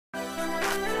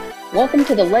Welcome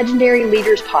to the Legendary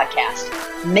Leaders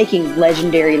Podcast, Making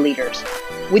Legendary Leaders,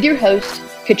 with your host,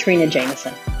 Katrina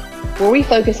Jameson, where we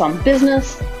focus on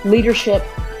business, leadership,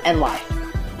 and life.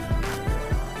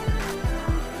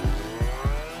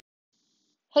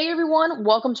 Hey everyone,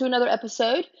 welcome to another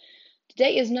episode.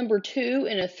 Today is number 2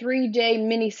 in a 3-day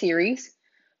mini-series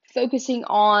focusing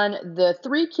on the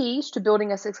 3 keys to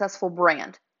building a successful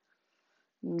brand.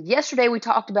 Yesterday we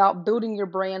talked about building your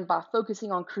brand by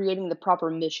focusing on creating the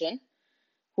proper mission,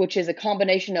 which is a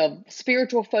combination of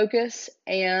spiritual focus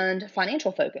and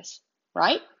financial focus,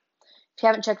 right? If you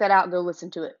haven't checked that out, go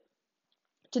listen to it.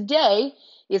 Today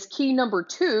is key number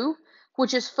 2,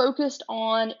 which is focused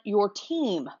on your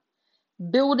team,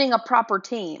 building a proper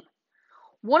team.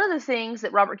 One of the things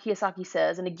that Robert Kiyosaki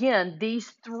says, and again,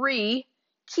 these 3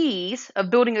 keys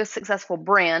of building a successful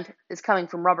brand is coming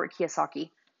from Robert Kiyosaki.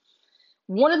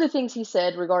 One of the things he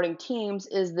said regarding teams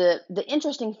is that the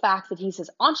interesting fact that he says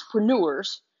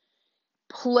entrepreneurs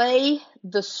play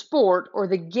the sport or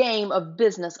the game of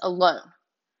business alone,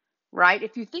 right?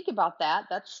 If you think about that,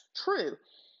 that's true.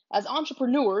 As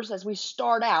entrepreneurs, as we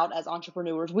start out as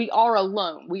entrepreneurs, we are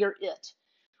alone. We are it.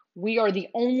 We are the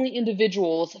only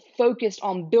individuals focused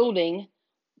on building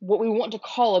what we want to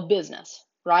call a business,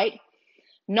 right?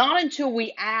 Not until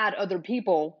we add other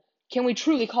people can we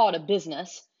truly call it a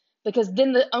business, because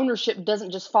then the ownership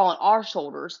doesn't just fall on our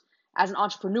shoulders as an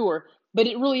entrepreneur, but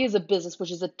it really is a business,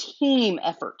 which is a team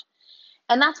effort.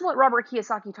 And that's what Robert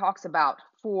Kiyosaki talks about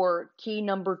for key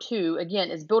number 2,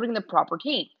 again, is building the proper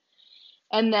team.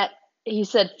 And that he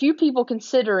said, few people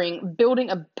considering building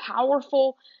a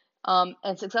powerful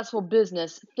and successful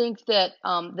business think that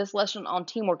this lesson on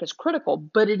teamwork is critical,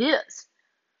 but it is.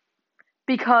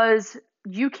 Because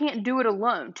you can't do it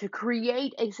alone. To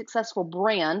create a successful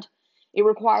brand, it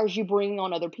requires you bringing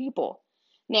on other people.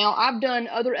 Now, I've done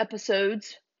other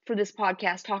episodes for this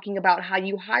podcast talking about how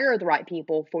you hire the right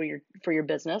people for your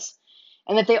business,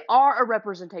 and that they are a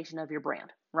representation of your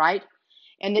brand, right?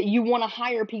 And that you want to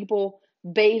hire people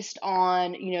based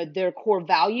on, their core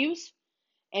values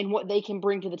and what they can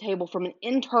bring to the table from an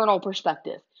internal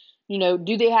perspective.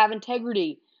 Do they have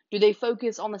integrity? Do they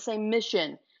focus on the same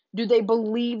mission? Do they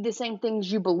believe the same things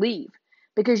you believe?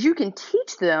 Because you can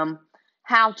teach them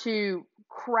how to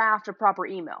craft a proper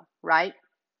email, right?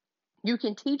 You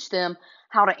can teach them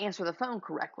how to answer the phone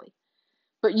correctly,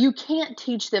 but you can't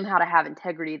teach them how to have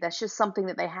integrity. That's just something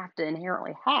that they have to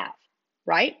inherently have,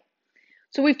 right?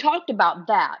 So we've talked about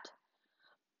that.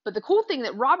 But the cool thing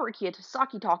that Robert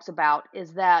Kiyosaki talks about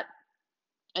is that,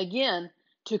 again,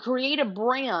 to create a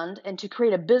brand and to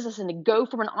create a business and to go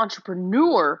from an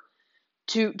entrepreneur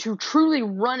to truly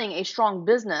running a strong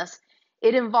business,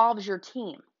 it involves your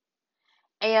team.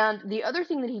 And the other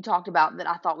thing that he talked about that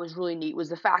I thought was really neat was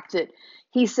the fact that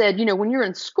he said, when you're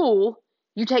in school,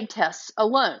 you take tests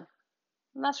alone.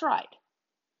 And that's right.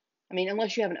 I mean,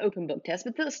 unless you have an open book test,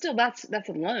 but still that's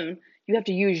alone. You have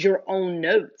to use your own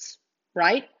notes,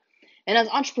 right? And as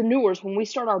entrepreneurs, when we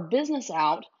start our business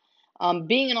out,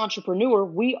 being an entrepreneur,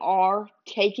 we are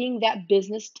taking that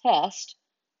business test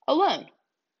alone.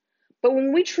 But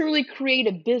when we truly create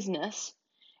a business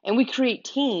and we create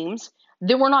teams,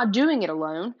 then we're not doing it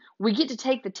alone. We get to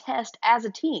take the test as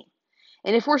a team.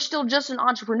 And if we're still just an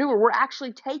entrepreneur, we're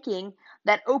actually taking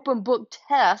that open book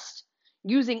test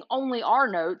using only our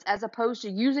notes as opposed to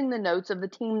using the notes of the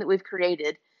team that we've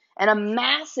created and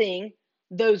amassing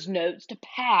those notes to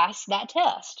pass that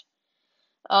test.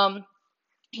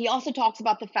 He also talks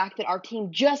about the fact that our team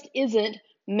just isn't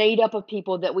made up of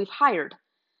people that we've hired.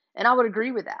 And I would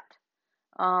agree with that.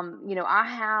 I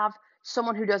have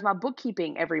someone who does my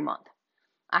bookkeeping every month.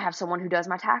 I have someone who does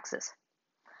my taxes.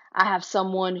 I have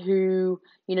someone who,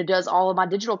 does all of my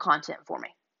digital content for me.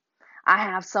 I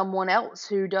have someone else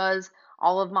who does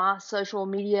all of my social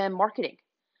media and marketing,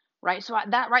 right? So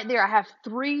that right there, I have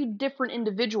 3 different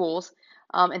individuals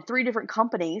and 3 different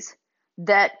companies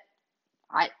that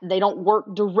they don't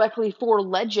work directly for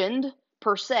Legend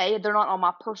per se. They're not on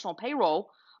my personal payroll,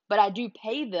 but I do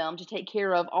pay them to take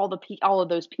care of all of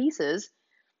those pieces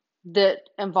that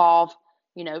involve,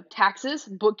 taxes,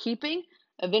 bookkeeping.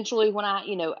 Eventually, when I,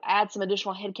 add some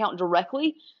additional headcount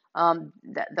directly,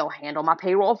 that they'll handle my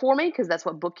payroll for me because that's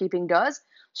what bookkeeping does.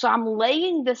 So I'm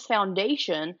laying this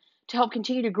foundation to help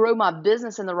continue to grow my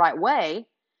business in the right way,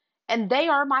 and they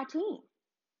are my team.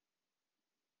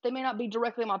 They may not be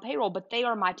directly on my payroll, but they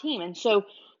are my team. And so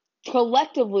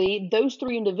collectively, those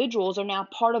 3 individuals are now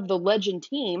part of the Legend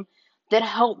team that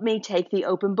helped me take the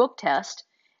open book test,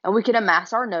 and we can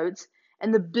amass our notes,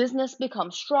 and the business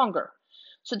becomes stronger.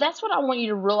 So that's what I want you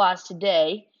to realize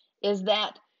today, is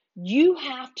that You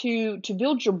have to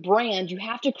build your brand, you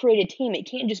have to create a team. It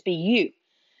can't just be you.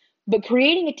 But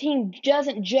creating a team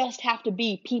doesn't just have to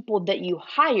be people that you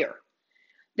hire,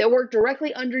 that work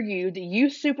directly under you, that you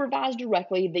supervise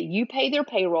directly, that you pay their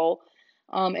payroll,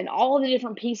 and all of the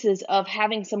different pieces of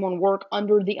having someone work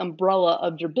under the umbrella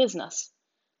of your business,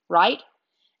 right?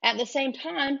 At the same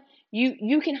time,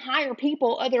 you can hire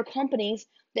people, other companies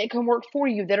that can work for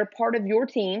you, that are part of your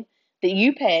team, that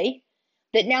you pay,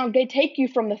 that now they take you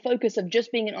from the focus of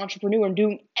just being an entrepreneur and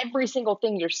doing every single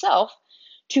thing yourself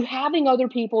to having other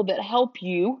people that help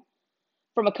you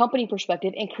from a company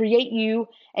perspective and create you,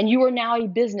 and you are now a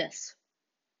business.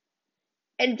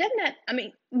 And doesn't that, I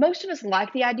mean, most of us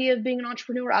like the idea of being an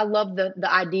entrepreneur. I love the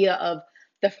idea of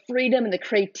the freedom and the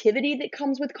creativity that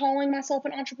comes with calling myself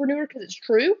an entrepreneur, because it's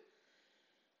true.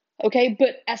 Okay,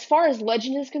 but as far as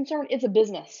Legend is concerned, it's a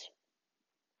business.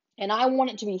 And I want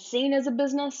it to be seen as a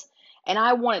business, and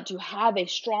I want it to have a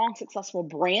strong, successful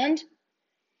brand.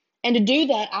 And to do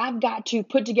that, I've got to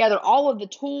put together all of the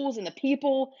tools and the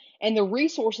people and the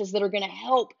resources that are going to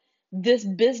help this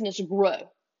business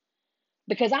grow.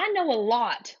 Because I know a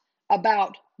lot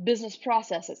about business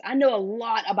processes. I know a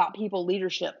lot about people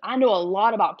leadership. I know a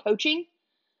lot about coaching,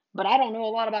 but I don't know a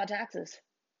lot about taxes.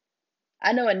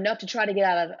 I know enough to try to get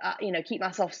out of, keep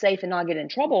myself safe and not get in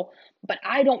trouble, but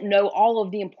I don't know all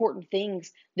of the important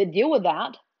things that deal with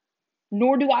that,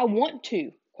 nor do I want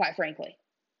to, quite frankly,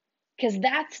 because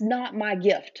that's not my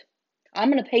gift.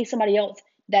 I'm going to pay somebody else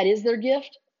that is their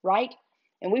gift, right?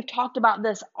 And we've talked about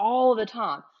this all the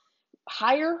time.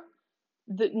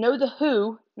 Know the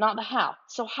who, not the how.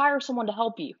 So hire someone to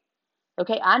help you.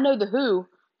 Okay, I know the who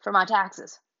for my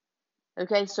taxes.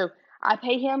 Okay, so I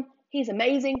pay him. He's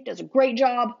amazing, does a great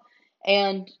job,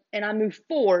 and I move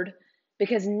forward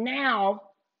because now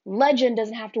Legend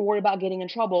doesn't have to worry about getting in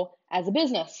trouble as a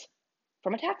business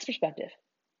from a tax perspective.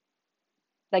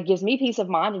 That gives me peace of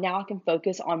mind, and now I can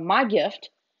focus on my gift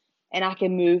and I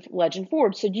can move Legend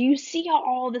forward. So do you see how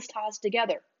all of this ties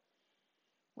together?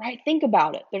 Right? Think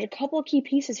about it. There's a couple of key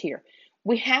pieces here.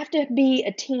 We have to be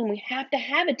a team. We have to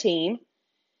have a team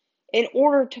in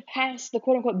order to pass the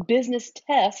quote unquote business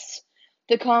tests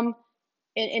that come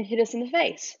and hit us in the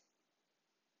face,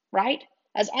 right?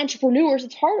 As entrepreneurs,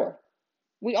 it's harder.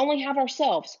 We only have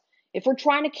ourselves. If we're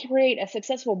trying to create a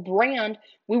successful brand,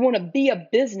 we want to be a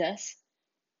business.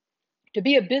 To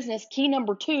be a business, key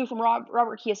number 2 from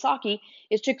Robert Kiyosaki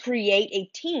is to create a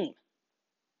team.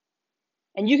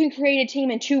 And you can create a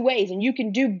team in 2 ways, and you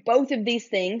can do both of these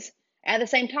things at the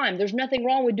same time. There's nothing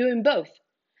wrong with doing both.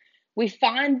 We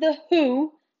find the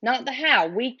who, not the how.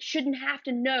 We shouldn't have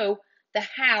to know the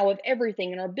how of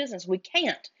everything in our business. We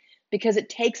can't, because it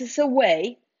takes us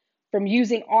away from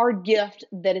using our gift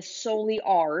that is solely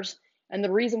ours and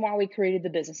the reason why we created the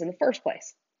business in the first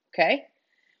place. Okay?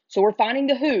 So we're finding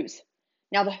the who's.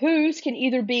 Now, the who's can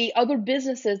either be other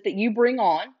businesses that you bring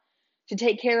on to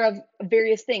take care of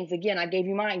various things. Again, I gave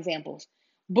you my examples: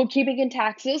 bookkeeping and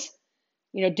taxes,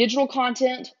 digital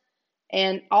content,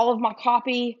 and all of my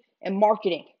copy and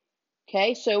marketing.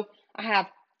 Okay, so I have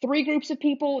 3 groups of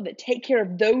people that take care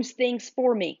of those things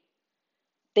for me.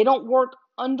 They don't work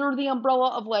under the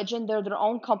umbrella of Legend. They're their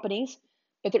own companies,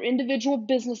 but they're individual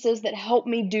businesses that help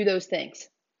me do those things.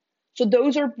 So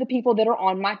those are the people that are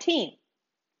on my team.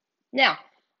 Now,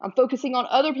 I'm focusing on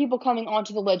other people coming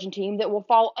onto the Legend team that will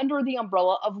fall under the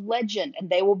umbrella of Legend, and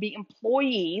they will be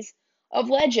employees of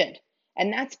Legend.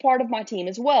 And that's part of my team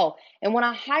as well. And when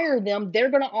I hire them,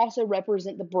 they're going to also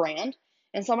represent the brand.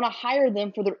 And so I'm going to hire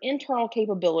them for their internal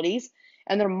capabilities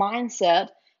and their mindset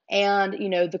and,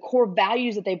 the core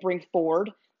values that they bring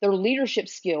forward, their leadership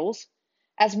skills,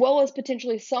 as well as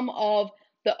potentially some of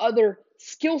the other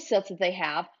skill sets that they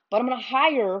have. But I'm going to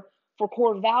hire for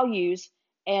core values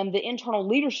and the internal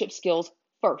leadership skills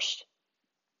first.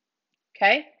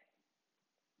 Okay?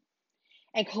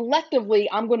 And collectively,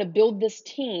 I'm going to build this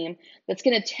team that's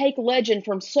going to take Legend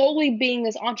from solely being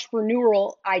this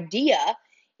entrepreneurial idea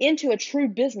into a true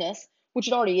business, which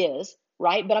it already is,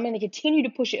 right? But I'm going to continue to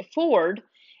push it forward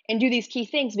and do these key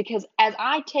things, because as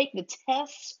I take the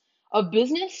tests of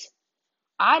business,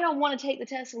 I don't want to take the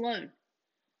tests alone.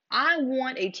 I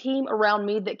want a team around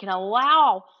me that can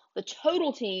allow the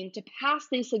total team to pass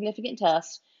these significant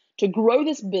tests, to grow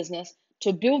this business,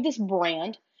 to build this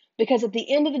brand, because at the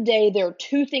end of the day, there are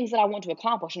 2 things that I want to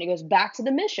accomplish, and it goes back to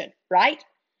the mission, right?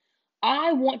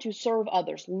 I want to serve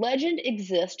others. Legend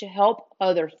exists to help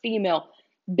other female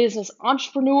business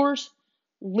entrepreneurs,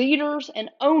 leaders, and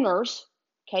owners,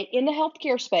 okay, in the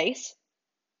healthcare space,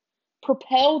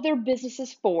 propel their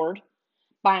businesses forward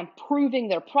by improving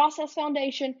their process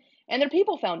foundation and their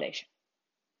people foundation.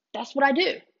 That's what I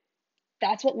do.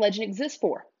 That's what Legend exists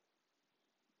for.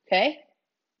 Okay?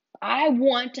 I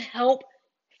want to help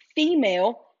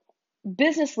female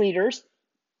business leaders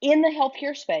in the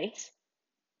healthcare space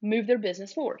move their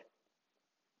business forward.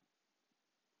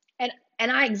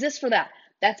 And I exist for that.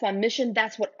 That's my mission.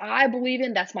 That's what I believe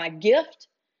in. That's my gift.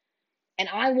 And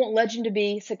I want Legend to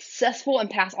be successful and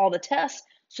pass all the tests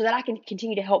so that I can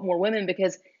continue to help more women,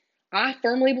 because I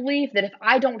firmly believe that if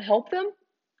I don't help them,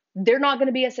 they're not going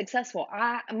to be as successful.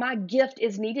 My gift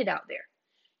is needed out there.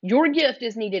 Your gift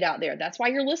is needed out there. That's why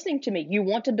you're listening to me. You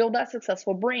want to build that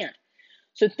successful brand.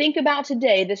 So think about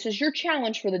today. This is your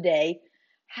challenge for the day.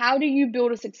 How do you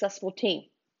build a successful team?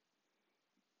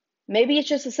 Maybe it's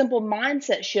just a simple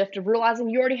mindset shift of realizing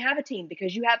you already have a team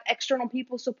because you have external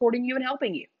people supporting you and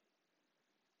helping you.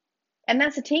 And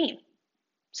that's a team.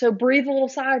 So breathe a little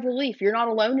sigh of relief. You're not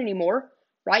alone anymore,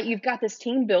 right? You've got this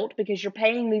team built because you're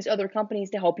paying these other companies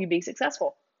to help you be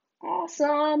successful.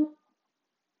 Awesome,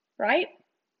 right?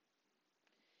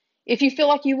 If you feel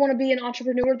like you want to be an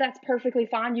entrepreneur, that's perfectly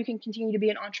fine. You can continue to be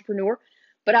an entrepreneur.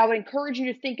 But I would encourage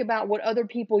you to think about what other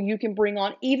people you can bring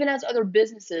on, even as other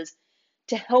businesses,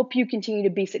 to help you continue to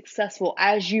be successful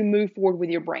as you move forward with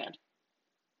your brand.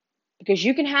 Because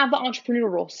you can have the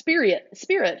entrepreneurial spirit.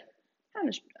 I'm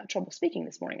having trouble speaking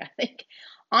this morning, I think.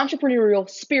 Entrepreneurial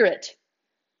spirit,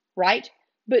 right?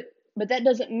 But that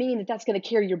doesn't mean that that's going to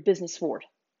carry your business forward.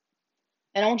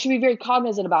 And I want you to be very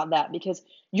cognizant about that, because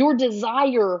your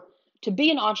desire to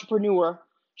be an entrepreneur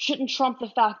shouldn't trump the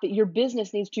fact that your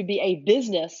business needs to be a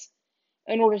business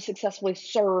in order to successfully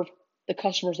serve the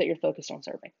customers that you're focused on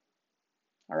serving.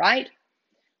 All right?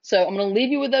 So I'm going to leave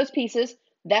you with those pieces.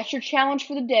 That's your challenge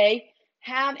for the day.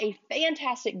 Have a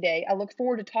fantastic day. I look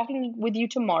forward to talking with you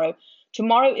tomorrow.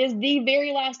 Tomorrow is the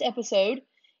very last episode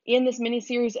in this mini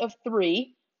series of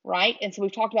 3, right? And so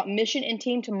we've talked about mission and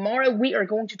team. Tomorrow we are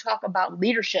going to talk about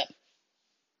leadership.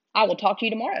 I will talk to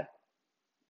you tomorrow.